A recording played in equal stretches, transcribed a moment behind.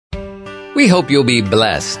We hope you'll be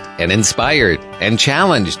blessed and inspired and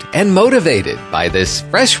challenged and motivated by this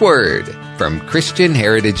fresh word from Christian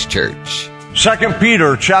Heritage Church. 2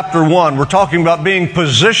 Peter chapter 1, we're talking about being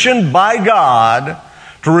positioned by God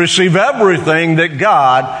to receive everything that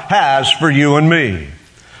God has for you and me.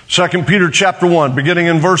 2 Peter chapter 1, beginning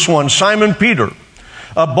in verse 1, Simon Peter,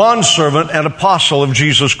 a bondservant and apostle of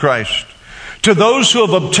Jesus Christ, to those who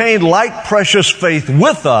have obtained like precious faith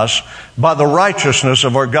with us by the righteousness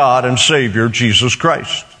of our God and Savior, Jesus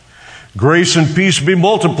Christ. Grace and peace be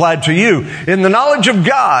multiplied to you in the knowledge of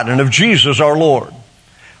God and of Jesus our Lord.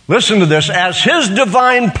 Listen to this. As His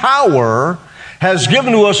divine power has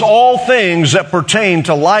given to us all things that pertain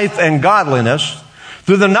to life and godliness,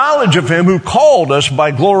 through the knowledge of Him who called us by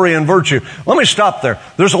glory and virtue. Let me stop there.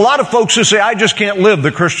 There's a lot of folks who say, I just can't live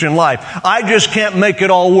the Christian life. I just can't make it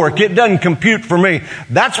all work. It doesn't compute for me.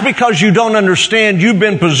 That's because you don't understand you've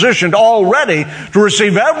been positioned already to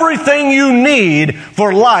receive everything you need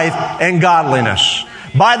for life and godliness.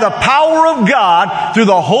 By the power of God, through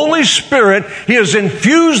the Holy Spirit, He has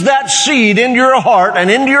infused that seed into your heart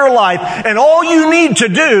and into your life. And all you need to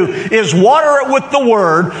do is water it with the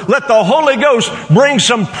Word. Let the Holy Ghost bring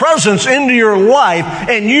some presence into your life,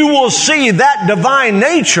 and you will see that divine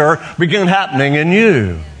nature begin happening in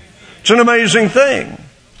you. It's an amazing thing.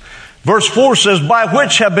 Verse 4 says, by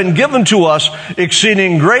which have been given to us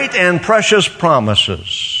exceeding great and precious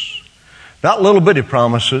promises. Not little bitty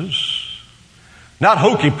promises. Not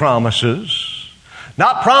hokey promises.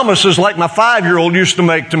 Not promises like my 5-year-old used to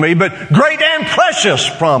make to me, but great and precious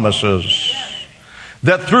promises.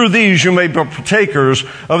 That through these you may be partakers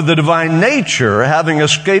of the divine nature, having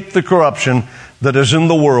escaped the corruption that is in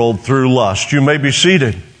the world through lust. You may be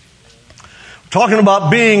seated. We're talking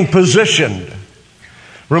about being positioned.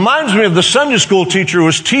 Reminds me of the Sunday school teacher who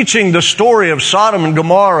was teaching the story of Sodom and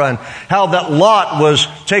Gomorrah and how that Lot was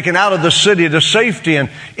taken out of the city to safety. And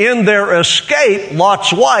in their escape,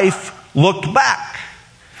 Lot's wife looked back.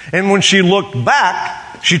 And when she looked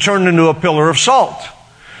back, she turned into a pillar of salt.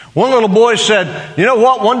 One little boy said, you know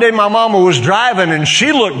what? One day my mama was driving and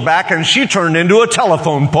she looked back and she turned into a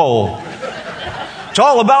telephone pole. It's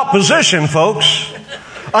all about position, folks.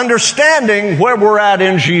 Understanding where we're at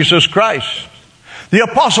in Jesus Christ. The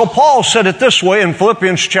Apostle Paul said it this way in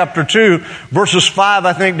Philippians chapter 2, verses 5,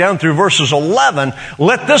 I think, down through verses 11.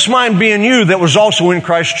 Let this mind be in you that was also in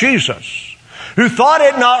Christ Jesus, who thought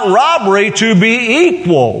it not robbery to be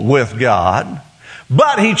equal with God,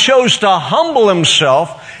 but He chose to humble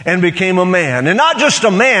Himself and became a man. And not just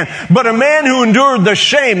a man, but a man who endured the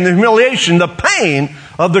shame, the humiliation, the pain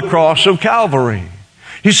of the cross of Calvary.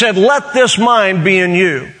 He said, let this mind be in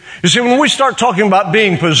you. You see, when we start talking about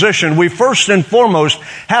being positioned, we first and foremost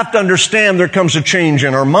have to understand there comes a change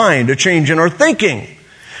in our mind, a change in our thinking.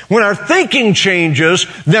 When our thinking changes,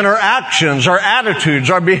 then our actions, our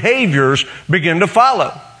attitudes, our behaviors begin to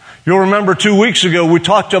follow. You'll remember 2 weeks ago we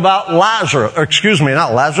talked about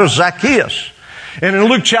Zacchaeus. And in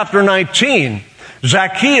Luke chapter 19,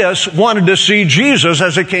 Zacchaeus wanted to see Jesus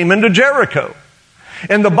as he came into Jericho.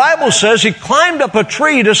 And the Bible says he climbed up a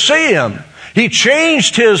tree to see Him. He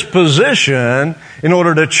changed his position in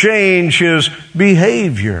order to change his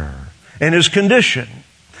behavior and his condition.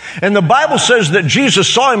 And the Bible says that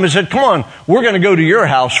Jesus saw him and said, come on, we're going to go to your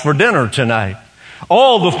house for dinner tonight.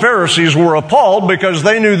 All the Pharisees were appalled because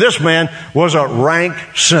they knew this man was a rank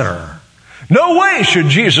sinner. No way should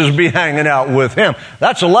Jesus be hanging out with him.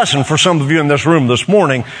 That's a lesson for some of you in this room this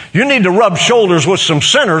morning. You need to rub shoulders with some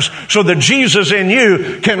sinners so that Jesus in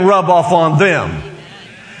you can rub off on them.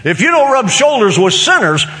 If you don't rub shoulders with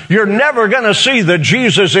sinners, you're never going to see the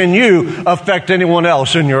Jesus in you affect anyone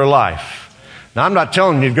else in your life. Now, I'm not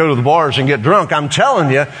telling you to go to the bars and get drunk. I'm telling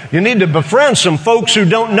you, you need to befriend some folks who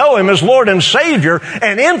don't know Him as Lord and Savior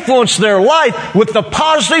and influence their life with the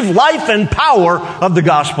positive life and power of the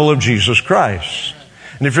gospel of Jesus Christ.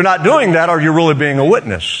 And if you're not doing that, are you really being a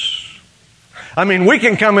witness? I mean, we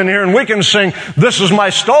can come in here and we can sing, this is my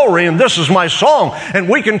story and this is my song. And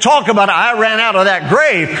we can talk about, I ran out of that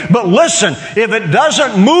grave. But listen, if it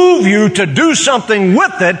doesn't move you to do something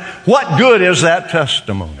with it, what good is that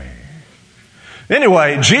testimony?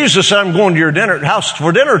 Anyway, Jesus said, I'm going to your house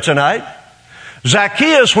for dinner tonight.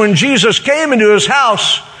 Zacchaeus, when Jesus came into his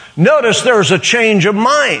house, notice there's a change of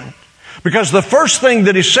mind. Because the first thing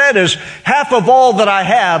that he said is, half of all that I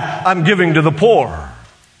have, I'm giving to the poor.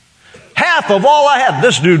 Half of all I have.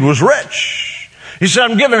 This dude was rich. He said,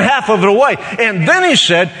 I'm giving half of it away. And then he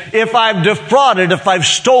said, if I've defrauded, if I've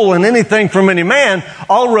stolen anything from any man,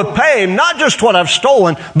 I'll repay him, not just what I've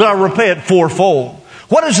stolen, but I'll repay it fourfold.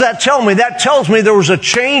 What does that tell me? That tells me there was a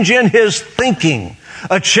change in his thinking.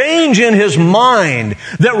 A change in his mind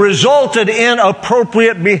that resulted in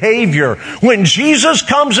appropriate behavior. When Jesus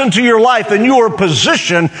comes into your life and you are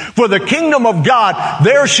positioned for the kingdom of God,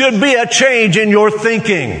 there should be a change in your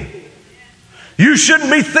thinking. You shouldn't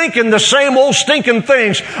be thinking the same old stinking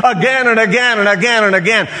things again and again and again and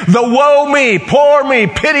again. The woe me, poor me,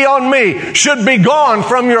 pity on me should be gone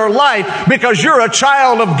from your life because you're a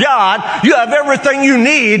child of God. You have everything you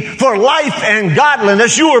need for life and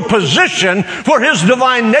godliness. You are positioned for His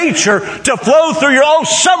divine nature to flow through your... Oh,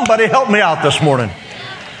 somebody help me out this morning.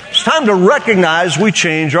 It's time to recognize we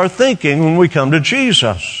change our thinking when we come to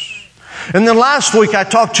Jesus. And then last week I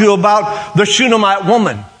talked to you about the Shunammite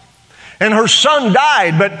woman. And her son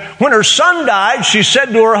died, but when her son died, she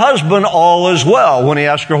said to her husband, all is well, when he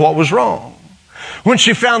asked her what was wrong. When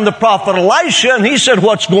she found the prophet Elisha and he said,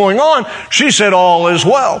 what's going on? She said, all is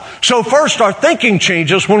well. So first, our thinking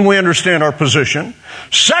changes when we understand our position.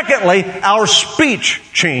 Secondly, our speech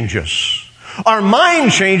changes. Our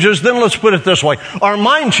mind changes, then let's put it this way. Our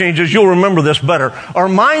mind changes, you'll remember this better. Our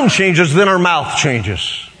mind changes, then our mouth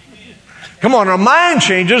changes. Come on, our mind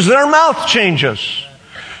changes, then our mouth changes.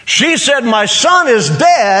 She said, my son is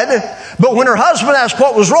dead, but when her husband asked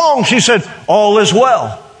what was wrong, she said, all is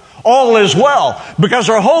well. All is well. Because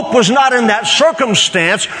her hope was not in that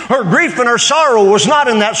circumstance. Her grief and her sorrow was not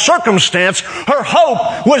in that circumstance. Her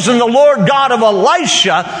hope was in the Lord God of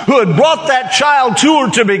Elisha, who had brought that child to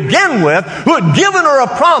her to begin with, who had given her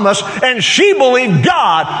a promise, and she believed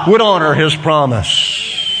God would honor His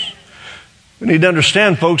promise. We need to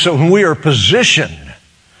understand, folks, that when we are positioned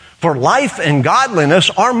for life and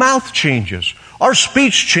godliness, our mouth changes. Our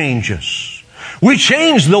speech changes. We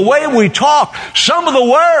change the way we talk. Some of the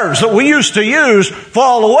words that we used to use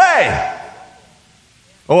fall away.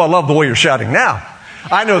 Oh, I love the way you're shouting now.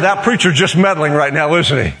 I know that preacher's just meddling right now,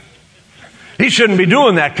 isn't he? He shouldn't be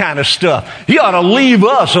doing that kind of stuff. He ought to leave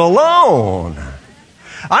us alone.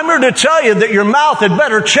 I'm here to tell you that your mouth had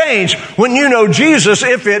better change when you know Jesus.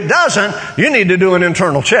 If it doesn't, you need to do an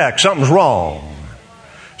internal check. Something's wrong.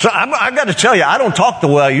 So I've got to tell you, I don't talk the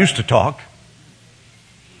way I used to talk.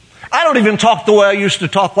 I don't even talk the way I used to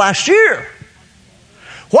talk last year.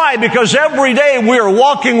 Why? Because every day we are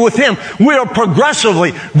walking with Him. We are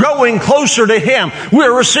progressively growing closer to Him. We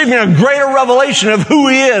are receiving a greater revelation of who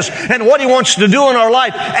He is and what He wants to do in our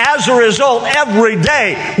life. As a result, every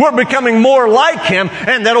day we're becoming more like Him,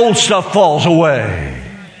 and that old stuff falls away.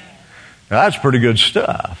 Now, that's pretty good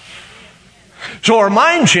stuff. So our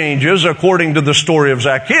mind changes according to the story of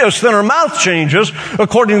Zacchaeus, then our mouth changes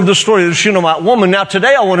according to the story of the Shunammite woman. Now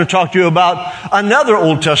today I want to talk to you about another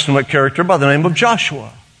Old Testament character by the name of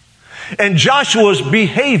Joshua. And Joshua's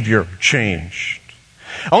behavior changed.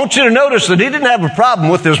 I want you to notice that he didn't have a problem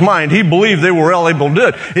with his mind. He believed they were all able to do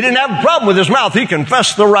it. He didn't have a problem with his mouth. He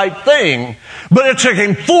confessed the right thing. But it took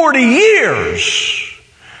him 40 years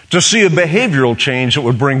to see a behavioral change that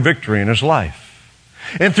would bring victory in his life.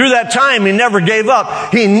 And through that time, he never gave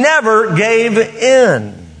up. He never gave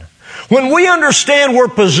in. When we understand we're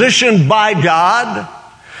positioned by God,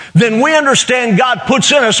 then we understand God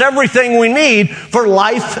puts in us everything we need for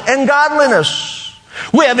life and godliness.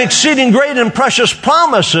 We have exceeding great and precious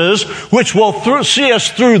promises which will see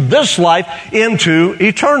us through this life into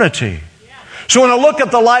eternity. So when I look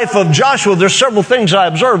at the life of Joshua, there's several things I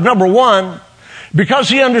observed. Number one, because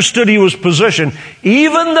he understood he was positioned,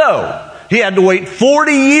 even though he had to wait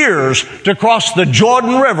 40 years to cross the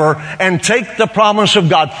Jordan River and take the promise of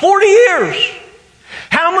God. 40 years.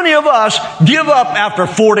 How many of us give up after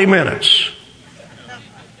 40 minutes?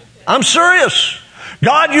 I'm serious.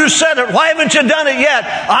 God, you said it. Why haven't you done it yet?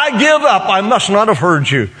 I give up. I must not have heard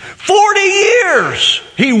you. 40 years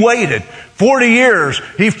he waited. 40 years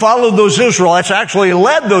he followed those Israelites, actually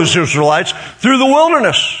led those Israelites through the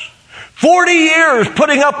wilderness. 40 years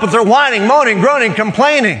putting up with their whining, moaning, groaning,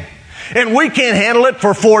 complaining. And we can't handle it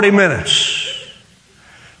for 40 minutes.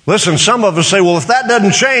 Listen, some of us say, well, if that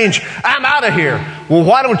doesn't change, I'm out of here. Well,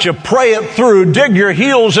 why don't you pray it through, dig your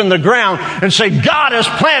heels in the ground, and say, God has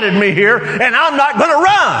planted me here, and I'm not going to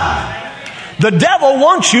run. The devil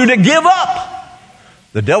wants you to give up.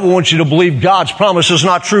 The devil wants you to believe God's promise is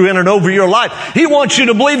not true in and over your life. He wants you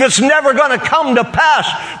to believe it's never going to come to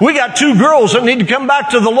pass. We got 2 girls that need to come back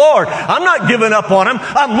to the Lord. I'm not giving up on them.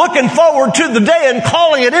 I'm looking forward to the day and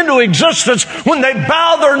calling it into existence when they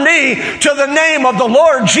bow their knee to the name of the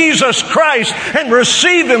Lord Jesus Christ and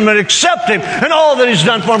receive Him and accept Him and all that He's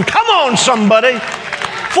done for them. Come on, somebody.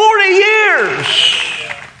 40 years.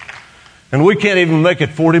 And we can't even make it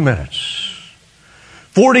 40 minutes.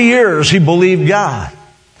 40 years he believed God.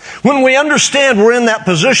 When we understand we're in that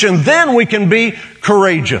position, then we can be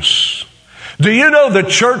courageous. Do you know the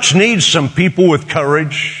church needs some people with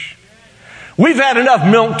courage? We've had enough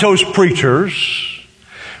milquetoast preachers.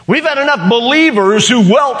 We've had enough believers who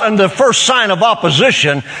wilt under the first sign of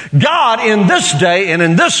opposition. God in this day and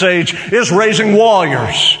in this age is raising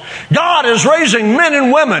warriors. God is raising men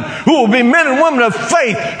and women who will be men and women of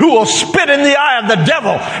faith, who will spit in the eye of the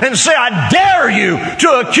devil and say, I dare you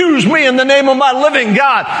to accuse me in the name of my living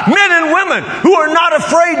God. Men and women who are not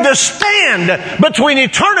afraid to stand between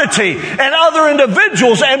eternity and other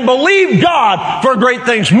individuals and believe God for great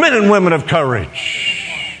things. Men and women of courage.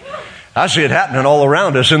 I see it happening all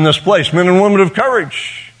around us in this place. Men and women of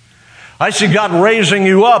courage. I see God raising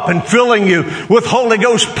you up and filling you with Holy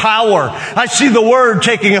Ghost power. I see the Word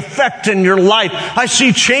taking effect in your life. I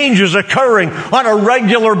see changes occurring on a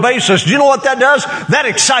regular basis. Do you know what that does? That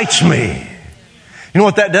excites me. You know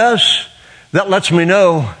what that does? That lets me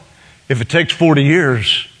know if it takes 40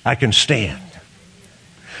 years, I can stand.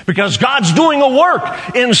 Because God's doing a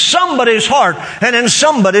work in somebody's heart and in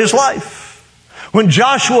somebody's life. When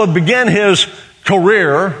Joshua began his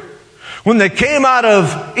career, when they came out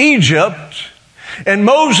of Egypt and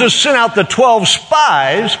Moses sent out the 12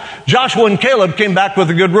 spies, Joshua and Caleb came back with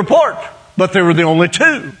a good report. But they were the only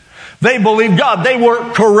two. They believed God. They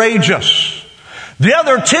were courageous. The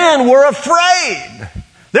other 10 were afraid.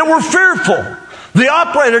 They were fearful. They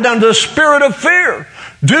operated under the spirit of fear.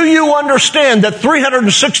 Do you understand that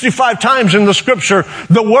 365 times in the Scripture,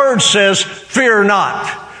 the Word says, fear not,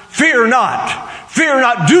 fear not. Fear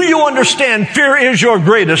not. Do you understand? Fear is your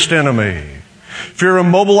greatest enemy. Fear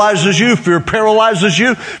immobilizes you. Fear paralyzes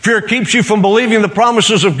you. Fear keeps you from believing the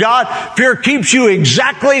promises of God. Fear keeps you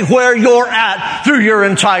exactly where you're at through your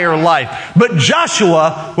entire life. But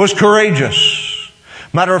Joshua was courageous.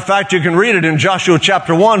 Matter of fact, you can read it in Joshua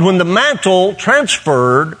chapter 1. When the mantle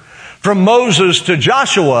transferred from Moses to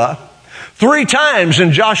Joshua, 3 times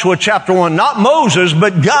in Joshua chapter 1, not Moses,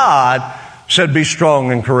 but God said, be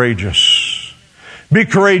strong and courageous. Be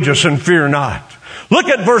courageous and fear not. Look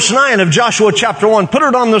at verse 9 of Joshua chapter 1. Put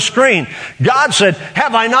it on the screen. God said,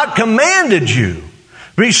 have I not commanded you?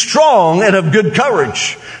 Be strong and of good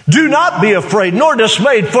courage. Do not be afraid nor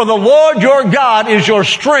dismayed, for the Lord your God is your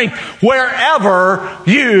strength wherever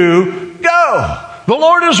you go. The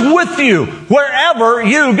Lord is with you wherever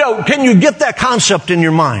you go. Can you get that concept in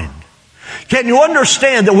your mind? Can you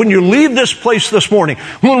understand that when you leave this place this morning,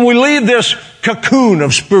 when we leave this cocoon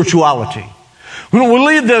of spirituality, when we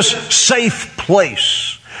leave this safe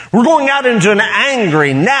place, we're going out into an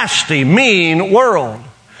angry, nasty, mean world.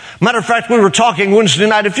 Matter of fact, we were talking Wednesday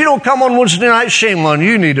night. If you don't come on Wednesday night, shame on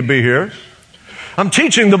you. You need to be here. I'm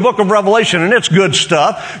teaching the book of Revelation, and it's good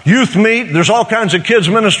stuff. Youth meet. There's all kinds of kids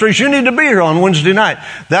ministries. You need to be here on Wednesday night.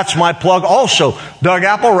 That's my plug. Also, Doug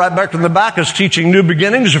Apple, right back in the back, is teaching New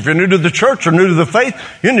Beginnings. If you're new to the church or new to the faith,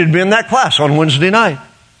 you need to be in that class on Wednesday night.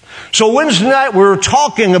 So Wednesday night, we were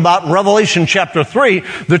talking about Revelation chapter 3,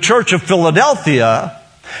 the church of Philadelphia,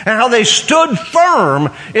 and how they stood firm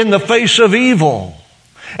in the face of evil.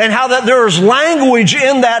 And how that there is language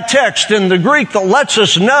in that text in the Greek that lets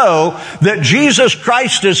us know that Jesus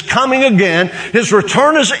Christ is coming again. His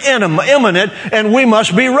return is imminent, and we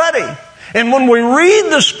must be ready. And when we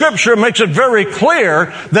read the Scripture, it makes it very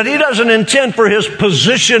clear that He doesn't intend for His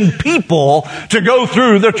positioned people to go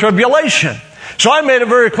through the tribulation. So I made it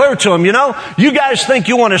very clear to him, you guys think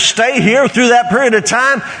you want to stay here through that period of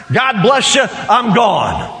time? God bless you, I'm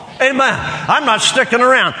gone. Amen. I'm not sticking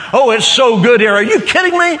around. Oh, it's so good here. Are you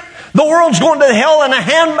kidding me? The world's going to hell in a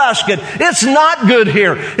handbasket. It's not good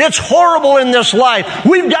here. It's horrible in this life.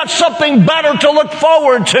 We've got something better to look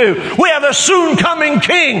forward to. We have a soon coming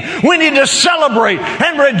King. We need to celebrate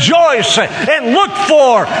and rejoice and look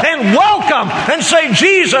for and welcome and say,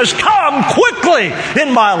 Jesus, come quickly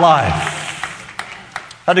in my life.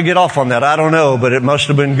 How to get off on that, I don't know, but it must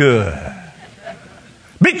have been good.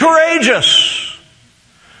 Be courageous.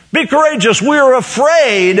 Be courageous. We're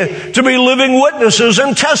afraid to be living witnesses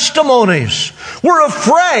and testimonies. We're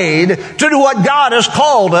afraid to do what God has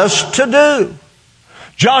called us to do.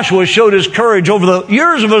 Joshua showed his courage over the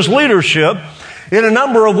years of his leadership in a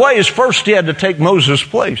number of ways. First, he had to take Moses'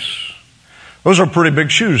 place. Those are pretty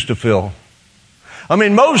big shoes to fill. I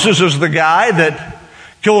mean, Moses is the guy that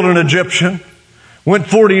killed an Egyptian, went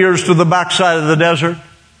 40 years to the backside of the desert,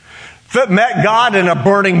 met God in a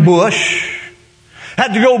burning bush,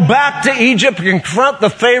 had to go back to Egypt to confront the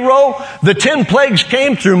Pharaoh. The 10 plagues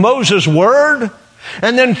came through Moses' word.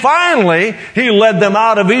 And then finally, he led them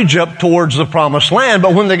out of Egypt towards the promised land.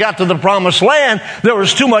 But when they got to the promised land, there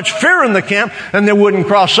was too much fear in the camp and they wouldn't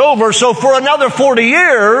cross over. So for another 40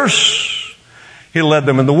 years, he led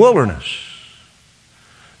them in the wilderness.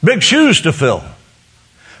 Big shoes to fill.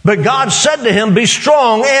 But God said to him, be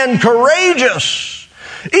strong and courageous.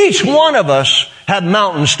 Each one of us have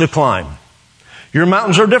mountains to climb. Your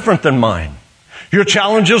mountains are different than mine. Your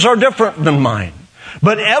challenges are different than mine.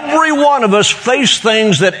 But every one of us face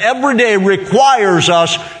things that every day requires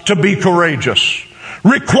us to be courageous,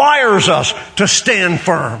 requires us to stand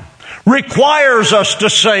firm, requires us to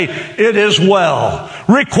say, it is well,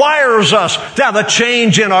 requires us to have a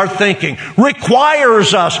change in our thinking,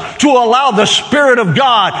 requires us to allow the Spirit of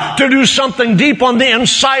God to do something deep on the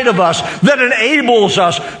inside of us that enables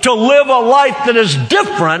us to live a life that is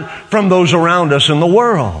different from those around us in the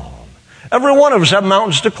world. Every one of us have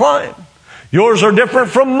mountains to climb. Yours are different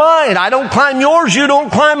from mine. I don't climb yours, you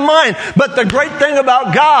don't climb mine. But the great thing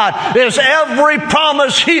about God is every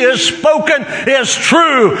promise He has spoken is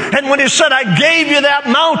true. And when He said, I gave you that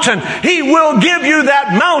mountain, He will give you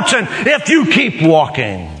that mountain if you keep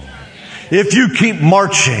walking, if you keep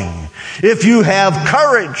marching, if you have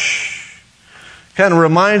courage. Kind of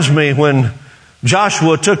reminds me when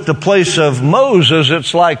Joshua took the place of Moses,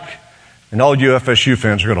 it's like, and all you FSU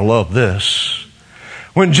fans are going to love this,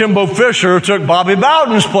 when Jimbo Fisher took Bobby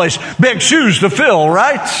Bowden's place. Big shoes to fill,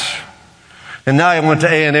 right? And now he went to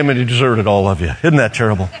A&M and he deserted all of you. Isn't that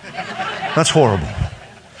terrible? That's horrible.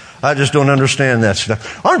 I just don't understand that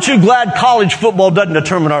stuff. Aren't you glad college football doesn't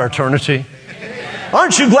determine our eternity?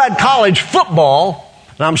 Aren't you glad college football,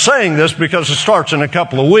 and I'm saying this because it starts in a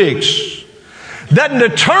couple of weeks, doesn't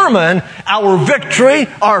determine our victory,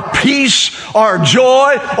 our peace, our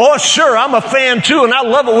joy. Oh, sure, I'm a fan too, and I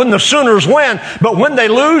love it when the Sooners win. But when they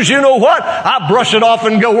lose, you know what? I brush it off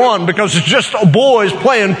and go on because it's just boys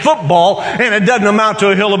playing football, and it doesn't amount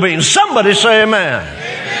to a hill of beans. Somebody say amen.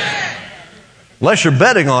 Amen. Unless you're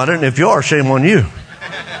betting on it, and if you are, shame on you.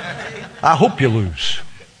 I hope you lose.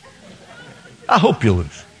 I hope you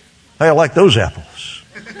lose. Hey, I like those apples.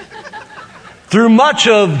 Through much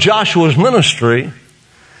of Joshua's ministry,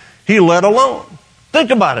 he led alone. Think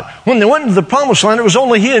about it. When they went into the promised land, it was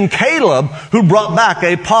only he and Caleb who brought back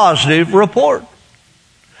a positive report.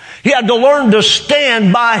 He had to learn to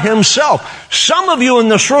stand by himself. Some of you in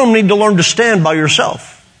this room need to learn to stand by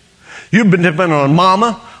yourself. You've been dependent on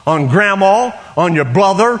mama, on grandma, on your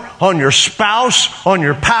brother, on your spouse, on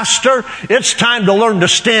your pastor. It's time to learn to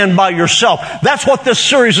stand by yourself. That's what this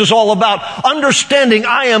series is all about. Understanding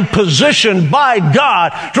I am positioned by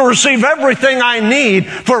God to receive everything I need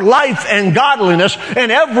for life and godliness.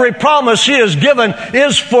 And every promise He has given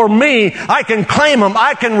is for me. I can claim them.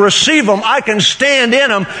 I can receive them. I can stand in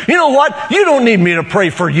them. You know what? You don't need me to pray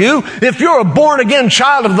for you. If you're a born-again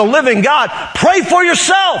child of the living God, pray for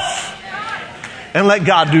yourself. And let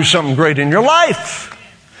God do something great in your life.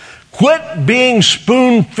 Quit being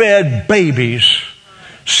spoon-fed babies.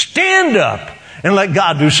 Stand up and let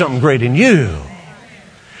God do something great in you.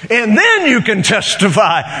 And then you can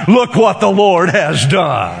testify, look what the Lord has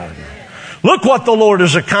done. Look what the Lord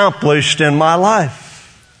has accomplished in my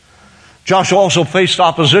life. Joshua also faced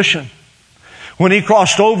opposition. When he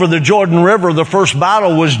crossed over the Jordan River, the first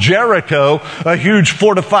battle was Jericho, a huge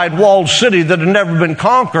fortified walled city that had never been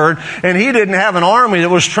conquered, and he didn't have an army that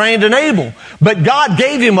was trained and able. But God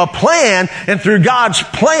gave him a plan, and through God's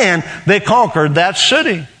plan, they conquered that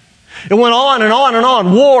city. It went on and on and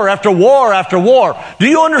on, war after war after war. Do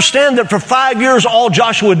you understand that for 5 years, all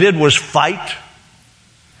Joshua did was fight?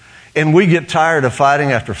 And we get tired of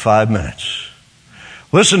fighting after 5 minutes.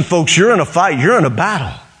 Listen, folks, you're in a fight, you're in a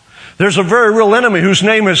battle. There's a very real enemy whose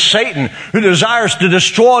name is Satan, who desires to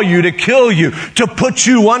destroy you, to kill you, to put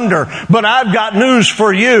you under. But I've got news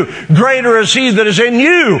for you. Greater is He that is in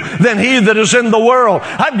you than he that is in the world.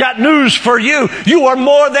 I've got news for you. You are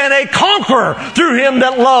more than a conqueror through Him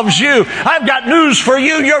that loves you. I've got news for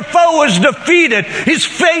you. Your foe is defeated. His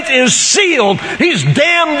fate is sealed. He's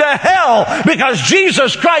damned to hell because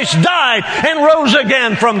Jesus Christ died and rose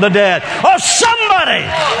again from the dead. Oh, somebody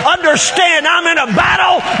understand I'm in a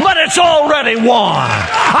battle, but it's already won.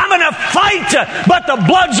 I'm in a fight, but the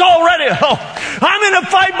blood's already... I'm in a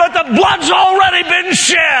fight, but the blood's already been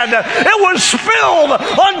shed. It was spilled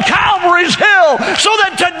on Calvary's hill so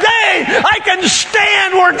that today I can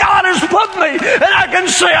stand where God has put me and I can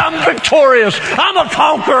say I'm victorious. I'm a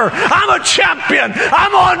conqueror. I'm a champion.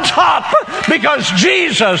 I'm on top because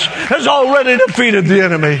Jesus has already defeated the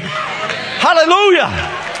enemy. Hallelujah.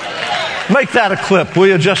 Make that a clip, will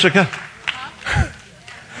you, Jessica?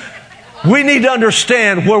 We need to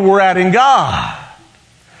understand where we're at in God.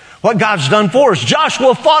 What God's done for us.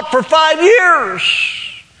 Joshua fought for 5 years.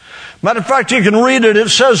 Matter of fact, you can read it. It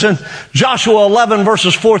says in Joshua 11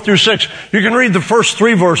 verses 4 through 6. You can read the first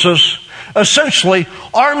 3 verses. Essentially,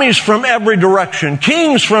 armies from every direction,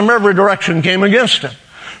 kings from every direction came against him.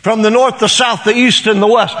 From the north, the south, the east, and the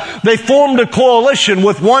west. They formed a coalition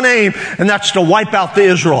with one aim, and that's to wipe out the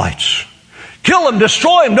Israelites. Kill them,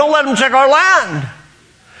 destroy them, don't let them take our land.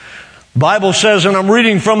 The Bible says, and I'm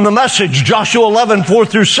reading from the Message, Joshua 11, 4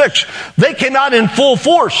 through 6, they came out in full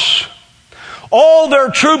force. All their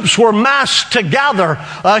troops were massed together,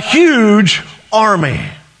 a huge army.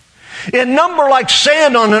 In number like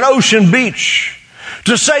sand on an ocean beach,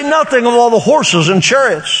 to say nothing of all the horses and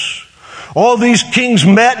chariots. All these kings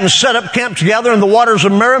met and set up camp together in the waters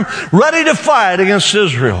of Merom, ready to fight against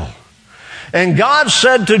Israel. And God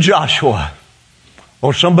said to Joshua,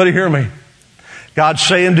 oh, somebody hear me. God's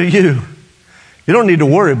saying to you, you don't need to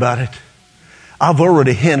worry about it. I've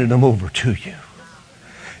already handed them over to you.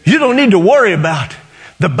 You don't need to worry about it.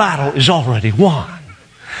 The battle is already won.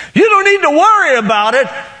 You don't need to worry about it.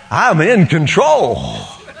 I'm in control.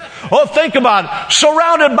 Oh, think about it.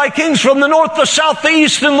 Surrounded by kings from the north, the south, the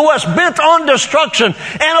east, and the west, bent on destruction,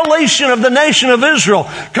 annihilation of the nation of Israel,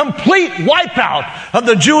 complete wipeout of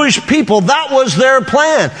the Jewish people. That was their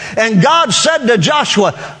plan. And God said to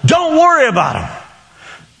Joshua, don't worry about them.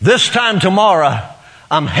 This time tomorrow,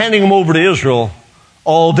 I'm handing them over to Israel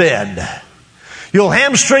all dead. You'll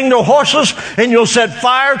hamstring their horses and you'll set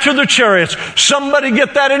fire to the chariots. Somebody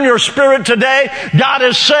get that in your spirit today. God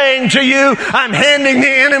is saying to you, I'm handing the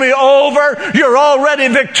enemy over. You're already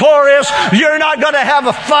victorious. You're not going to have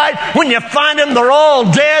a fight. When you find them, they're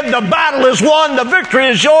all dead. The battle is won. The victory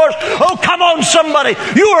is yours. Oh, come on, somebody.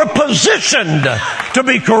 You are positioned to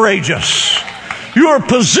be courageous. You are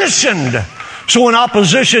positioned so when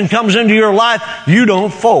opposition comes into your life, you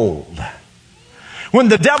don't fold. When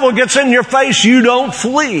the devil gets in your face, you don't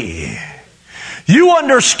flee. You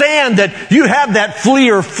understand that you have that flee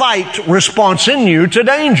or fight response in you to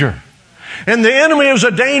danger. And the enemy is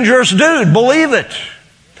a dangerous dude, believe it.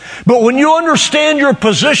 But when you understand your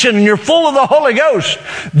position and you're full of the Holy Ghost,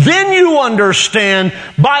 then you understand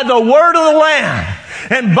by the word of the Lamb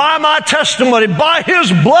and by my testimony, by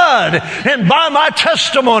His blood and by my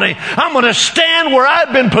testimony, I'm going to stand where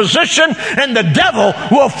I've been positioned and the devil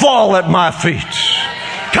will fall at my feet.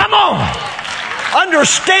 Come on.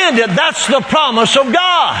 Understand it. That's the promise of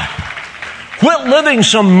God. Quit living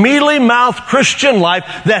some mealy-mouthed Christian life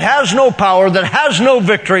that has no power, that has no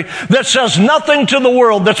victory, that says nothing to the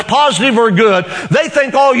world that's positive or good. They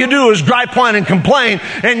think all you do is gripe, whine, and complain,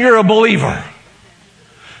 and you're a believer.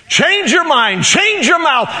 Change your mind, change your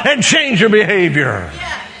mouth, and change your behavior.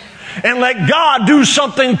 And let God do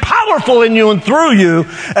something powerful in you and through you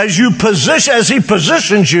as He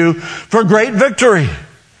positions you for great victory.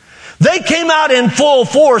 They came out in full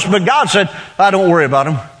force, but God said, don't worry about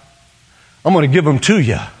them. I'm going to give them to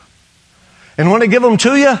you. And when I give them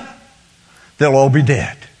to you, they'll all be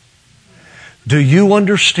dead. Do you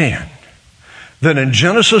understand that in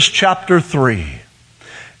Genesis chapter 3,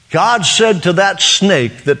 God said to that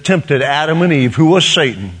snake that tempted Adam and Eve, who was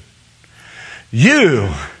Satan, you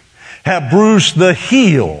have bruised the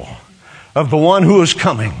heel of the one who is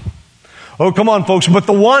coming. Oh, come on, folks. But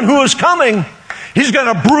the one who is coming, He's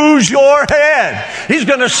going to bruise your head. He's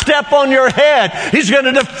going to step on your head. He's going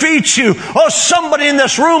to defeat you. Oh, somebody in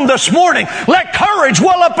this room this morning, let courage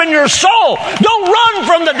well up in your soul. Don't run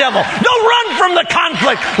from the devil. Don't run from the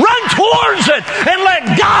conflict. Run towards it and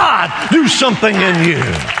let God do something in you.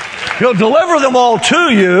 He'll deliver them all to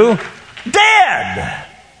you dead.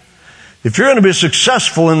 If you're going to be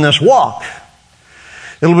successful in this walk,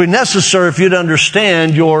 it'll be necessary for you to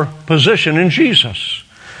understand your position in Jesus.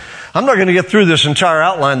 I'm not going to get through this entire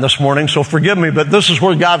outline this morning, so forgive me, but this is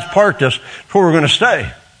where God's parked us. It's where we're going to stay.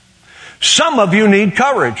 Some of you need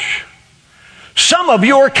courage. Some of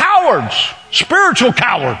you are cowards, spiritual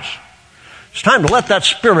cowards. It's time to let that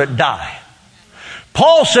spirit die.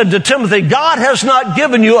 Paul said to Timothy, God has not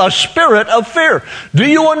given you a spirit of fear. Do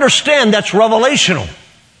you understand that's revelational?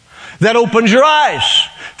 That opens your eyes.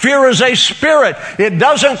 Fear is a spirit. It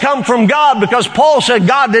doesn't come from God because Paul said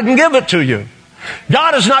God didn't give it to you.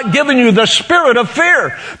 God has not given you the spirit of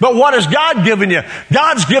fear. But what has God given you?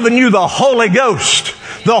 God's given you the Holy Ghost,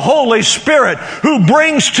 the Holy Spirit, who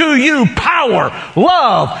brings to you power,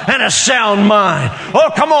 love, and a sound mind.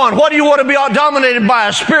 Oh, come on. What do you want to be dominated by?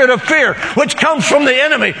 A spirit of fear, which comes from the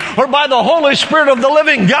enemy, or by the Holy Spirit of the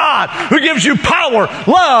living God, who gives you power,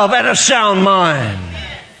 love, and a sound mind?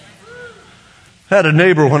 I had a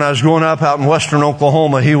neighbor when I was growing up out in western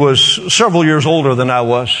Oklahoma. He was several years older than I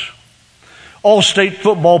was. All-state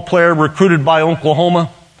football player, recruited by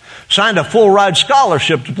Oklahoma. Signed a full-ride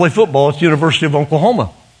scholarship to play football at the University of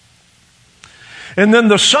Oklahoma. And then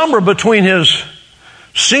the summer between his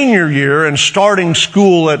senior year and starting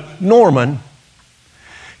school at Norman,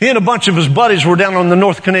 he and a bunch of his buddies were down on the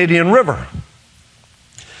North Canadian River.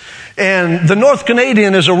 And the North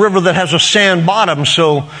Canadian is a river that has a sand bottom,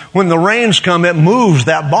 so when the rains come, it moves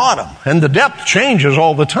that bottom, and the depth changes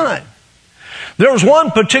all the time. There was one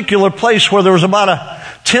particular place where there was about a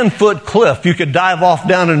 10-foot cliff. You could dive off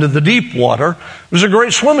down into the deep water. It was a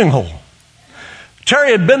great swimming hole.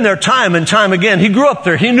 Terry had been there time and time again. He grew up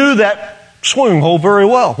there. He knew that swimming hole very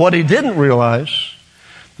well. What he didn't realize,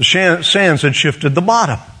 the sands had shifted the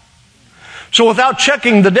bottom. So without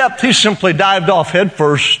checking the depth, he simply dived off head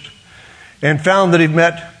first and found that he'd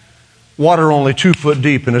met water only 2 foot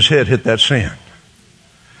deep, and his head hit that sand.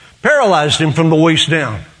 Paralyzed him from the waist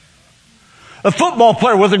down. A football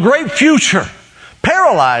player with a great future,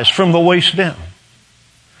 paralyzed from the waist down.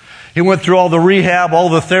 He went through all the rehab, all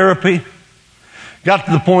the therapy, got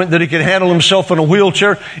to the point that he could handle himself in a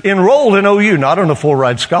wheelchair, enrolled in OU, not on a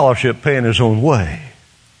full-ride scholarship, paying his own way.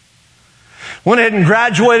 Went ahead and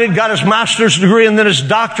graduated, got his master's degree and then his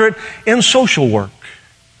doctorate in social work.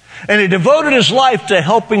 And he devoted his life to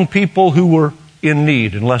helping people who were in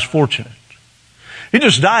need and less fortunate. He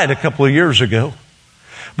just died a couple of years ago.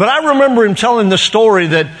 But I remember him telling the story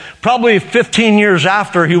that probably 15 years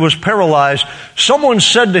after he was paralyzed, someone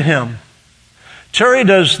said to him, "Terry,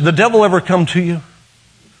 does the devil ever come to you?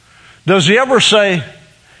 Does he ever say,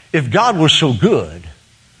 if God was so good,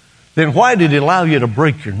 then why did he allow you to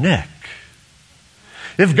break your neck?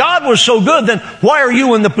 If God was so good, then why are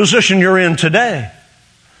you in the position you're in today?"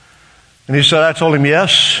 And he said, I told him,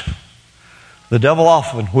 yes, the devil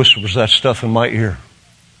often whispers that stuff in my ear.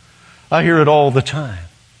 I hear it all the time.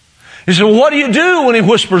 He said, well, what do you do when he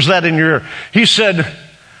whispers that in your ear? He said,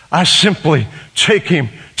 I simply take him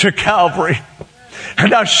to Calvary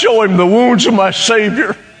and I show him the wounds of my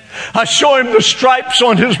Savior. I show him the stripes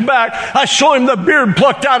on his back. I show him the beard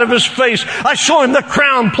plucked out of his face. I show him the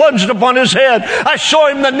crown plunged upon his head. I show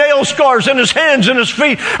him the nail scars in his hands and his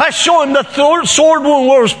feet. I show him the sword wound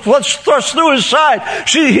where it was thrust through his side.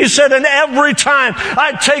 He said, and every time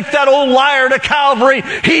I take that old liar to Calvary,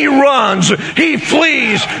 he runs, he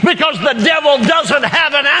flees, because the devil doesn't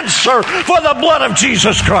have an answer for the blood of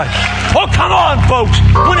Jesus Christ. Oh, come on, folks.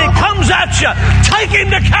 When he comes at you, take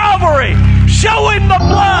him to Calvary. Show him the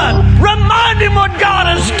blood. Remind him what God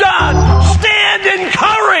has done. Stand in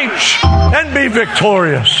courage and be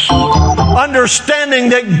victorious. Understanding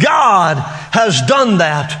that God has done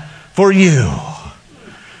that for you.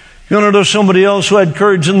 You want to know somebody else who had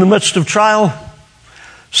courage in the midst of trial?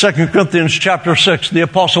 2 Corinthians chapter 6. The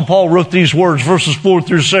Apostle Paul wrote these words, verses 4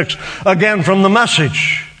 through 6, again from the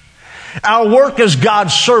Message. Our work as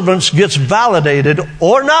God's servants gets validated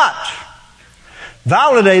or not.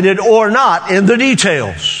 Validated or not in the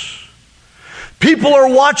details. People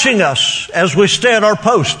are watching us as we stay at our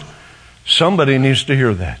post. Somebody needs to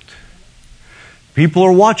hear that. People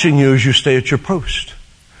are watching you as you stay at your post.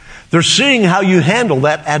 They're seeing how you handle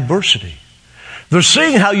that adversity. They're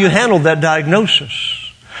seeing how you handle that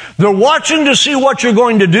diagnosis. They're watching to see what you're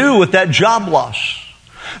going to do with that job loss.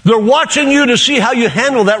 They're watching you to see how you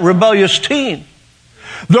handle that rebellious teen.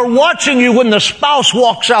 They're watching you when the spouse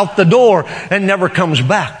walks out the door and never comes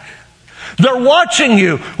back. They're watching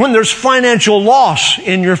you when there's financial loss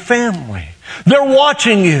in your family. They're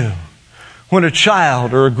watching you when a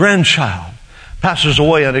child or a grandchild passes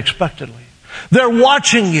away unexpectedly. They're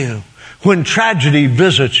watching you when tragedy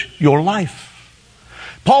visits your life.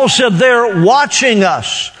 Paul said they're watching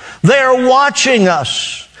us. They're watching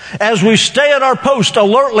us as we stay at our post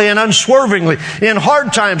alertly and unswervingly in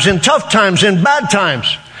hard times, in tough times, in bad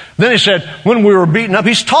times. Then he said, when we were beaten up,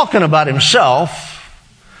 he's talking about himself.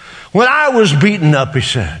 When I was beaten up, he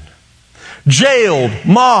said, jailed,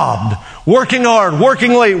 mobbed, working hard,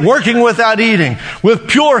 working late, working without eating, with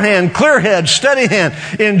pure hand, clear head, steady hand,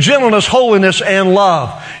 in gentleness, holiness, and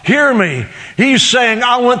love. Hear me. He's saying,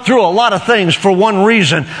 I went through a lot of things for one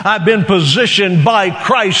reason. I've been positioned by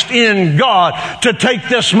Christ in God to take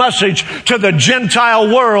this message to the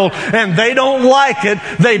Gentile world, and they don't like it.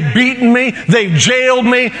 They've beaten me. They've jailed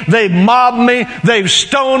me. They've mobbed me. They've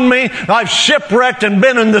stoned me. I've shipwrecked and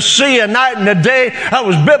been in the sea a night and a day. I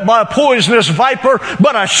was bit by a poisonous viper,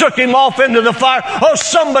 but I shook him off into the fire. Oh,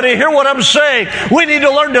 somebody hear what I'm saying. We need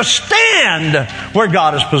to learn to stand where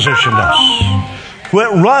God has positioned us. Quit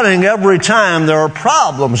running every time there are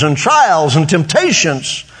problems and trials and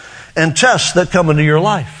temptations and tests that come into your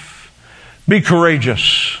life. Be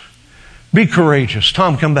courageous. Be courageous.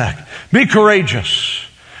 Tom, come back. Be courageous.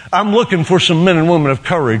 I'm looking for some men and women of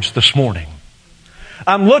courage this morning.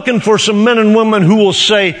 I'm looking for some men and women who will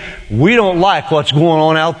say, we don't like what's going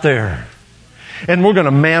on out there, and we're going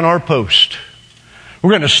to man our post. We're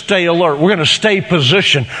going to stay alert. We're going to stay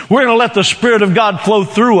positioned. We're going to let the Spirit of God flow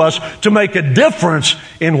through us to make a difference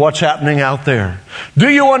in what's happening out there. Do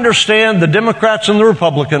you understand the Democrats and the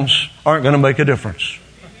Republicans aren't going to make a difference?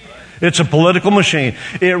 It's a political machine.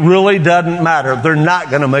 It really doesn't matter. They're not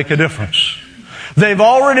going to make a difference. They've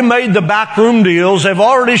already made the backroom deals. They've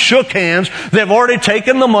already shook hands. They've already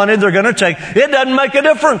taken the money they're going to take. It doesn't make a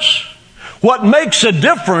difference. What makes a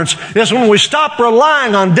difference is when we stop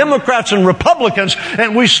relying on Democrats and Republicans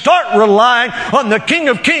and we start relying on the King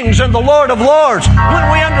of Kings and the Lord of Lords.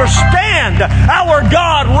 When we understand our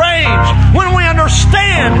God reigns. When we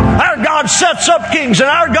understand our God sets up kings and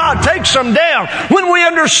our God takes them down. When we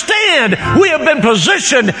understand we have been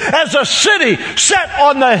positioned as a city set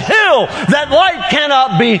on the hill that light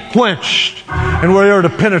cannot be quenched. And we are to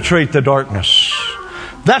penetrate the darkness.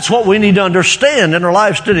 That's what we need to understand in our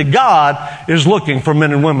lives today. God is looking for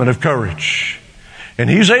men and women of courage.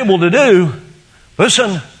 And He's able to do,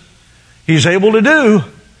 listen, He's able to do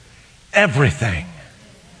everything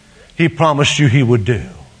He promised you He would do.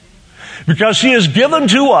 Because He has given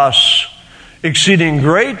to us exceeding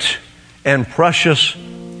great and precious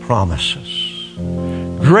promises.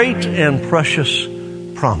 Great and precious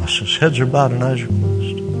promises. Heads are bowed and eyes are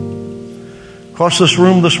closed. Across this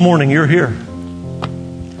room this morning, you're here.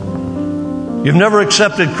 You've never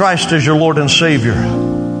accepted Christ as your Lord and Savior.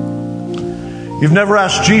 You've never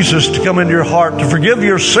asked Jesus to come into your heart, to forgive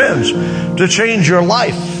your sins, to change your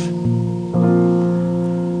life.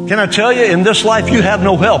 Can I tell you, in this life you have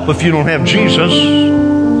no help if you don't have Jesus.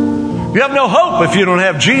 You have no hope if you don't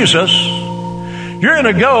have Jesus. You're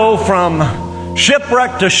going to go from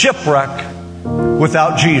shipwreck to shipwreck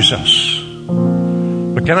without Jesus.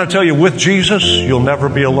 But can I tell you, with Jesus, you'll never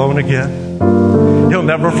be alone again. He'll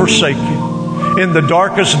never forsake you. In the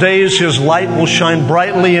darkest days, His light will shine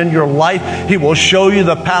brightly in your life. He will show you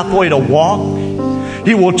the pathway to walk.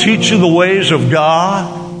 He will teach you the ways of God.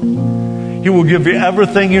 He will give you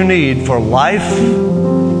everything you need for life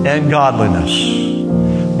and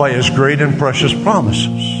godliness by His great and precious promises.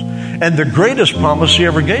 And the greatest promise He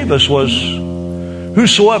ever gave us was,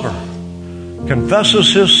 whosoever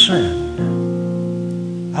confesses his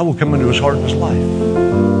sin, I will come into his heart and his life.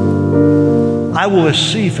 I will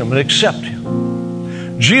receive him and accept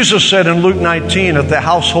him. Jesus said in Luke 19, at the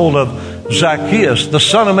household of Zacchaeus, the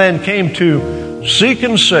Son of Man came to seek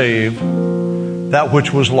and save that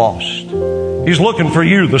which was lost. He's looking for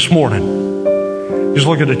you this morning. He's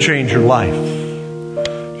looking to change your life.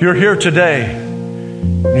 You're here today,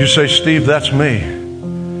 and you say, Steve, that's me.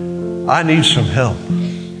 I need some help.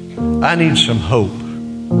 I need some hope.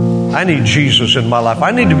 I need Jesus in my life.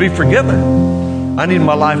 I need to be forgiven. I need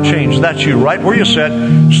my life changed. That's you. Right where you sit,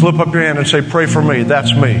 slip up your hand and say, pray for me.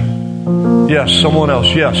 That's me. Yes, someone else.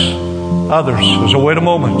 Yes, others. As a wait a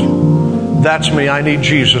moment. That's me. I need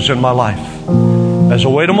Jesus in my life. As a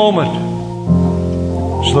wait a moment,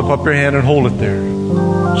 slip up your hand and hold it there.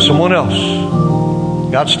 Someone else.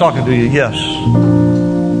 God's talking to you. Yes.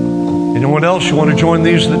 Anyone else? You want to join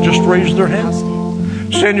these that just raised their hands?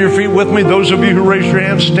 Stand to your feet with me. Those of you who raised your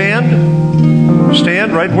hands, stand.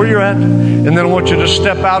 Stand right where you're at. And then I want you to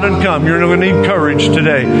step out and come. You're going to need courage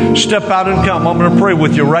today. Step out and come. I'm going to pray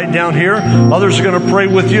with you right down here. Others are going to pray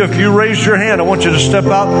with you. If you raised your hand, I want you to step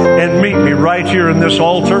out and meet me right here in this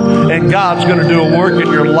altar. And God's going to do a work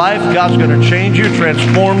in your life. God's going to change you,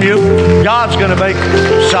 transform you. God's going to make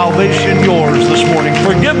salvation yours this morning.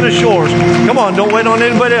 Forgiveness yours. Come on, don't wait on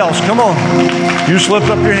anybody else. Come on. You slipped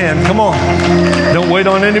up your hand. Come on. Don't wait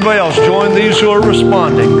on anybody else. Join these who are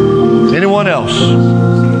responding. Anyone else?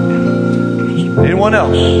 Anyone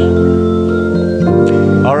else?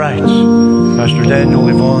 All right. Pastor Daniel,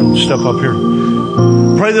 Yvonne, step up here.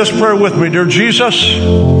 Pray this prayer with me. Dear Jesus,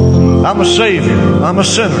 I'm a Savior. I'm a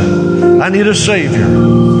sinner. I need a Savior.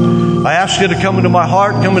 I ask you to come into my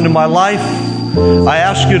heart, come into my life. I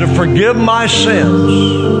ask you to forgive my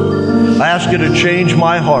sins. I ask you to change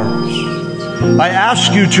my heart. I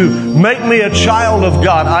ask you to make me a child of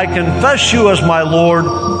God. I confess you as my Lord.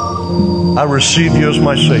 I receive you as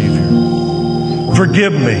my Savior.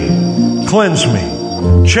 Forgive me, cleanse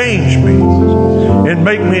me, change me, and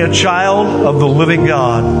make me a child of the living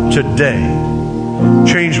God today.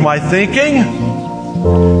 Change my thinking,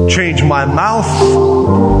 change my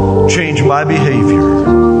mouth, change my behavior.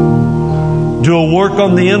 Do a work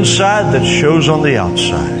on the inside that shows on the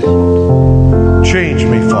outside. Change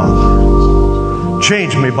me, Father.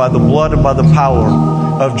 Change me by the blood and by the power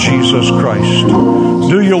of Jesus Christ.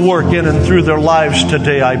 Do your work in and through their lives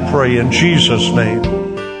today, I pray, in Jesus' name.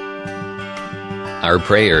 Our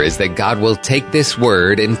prayer is that God will take this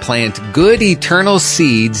word and plant good eternal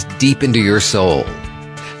seeds deep into your soul.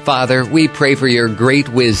 Father, we pray for your great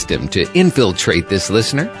wisdom to infiltrate this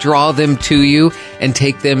listener, draw them to you, and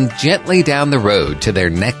take them gently down the road to their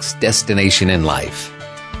next destination in life.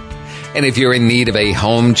 And if you're in need of a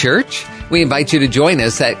home church, we invite you to join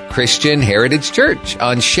us at Christian Heritage Church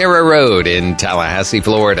on Shera Road in Tallahassee,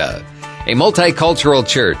 Florida. A multicultural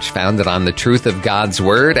church founded on the truth of God's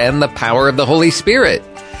Word and the power of the Holy Spirit.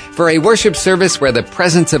 For a worship service where the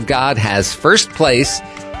presence of God has first place,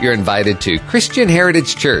 you're invited to Christian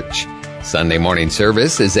Heritage Church. Sunday morning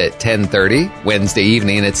service is at 10:30, Wednesday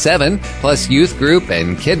evening at 7, plus youth group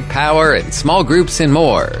and kid power and small groups and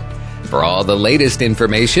more. For all the latest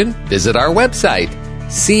information, visit our website,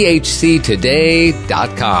 chctoday.com.